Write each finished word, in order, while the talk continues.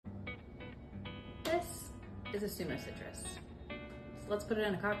is a Sumo Citrus. So let's put it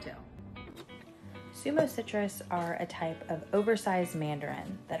in a cocktail. Sumo Citrus are a type of oversized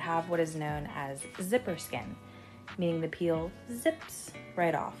mandarin that have what is known as zipper skin, meaning the peel zips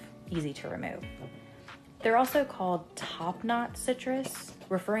right off, easy to remove. They're also called top knot citrus,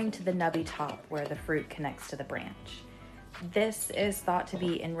 referring to the nubby top where the fruit connects to the branch. This is thought to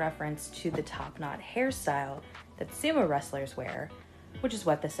be in reference to the top knot hairstyle that sumo wrestlers wear, which is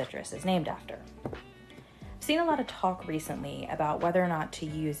what the citrus is named after. I've seen a lot of talk recently about whether or not to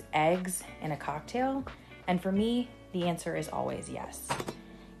use eggs in a cocktail, and for me, the answer is always yes,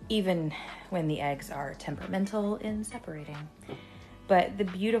 even when the eggs are temperamental in separating. But the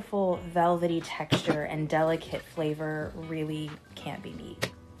beautiful velvety texture and delicate flavor really can't be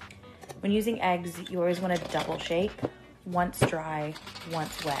beat. When using eggs, you always want to double shake, once dry,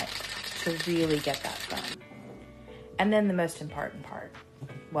 once wet, to really get that foam. And then the most important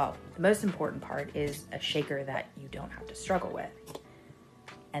part is a shaker that you don't have to struggle with.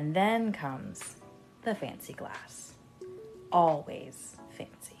 And then comes the fancy glass. Always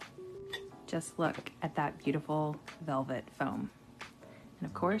fancy. Just look at that beautiful velvet foam. And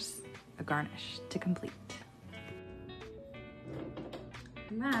of course, a garnish to complete.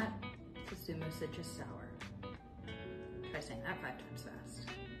 And that is a Sumo Citrus Sour. Try saying that 5 times fast.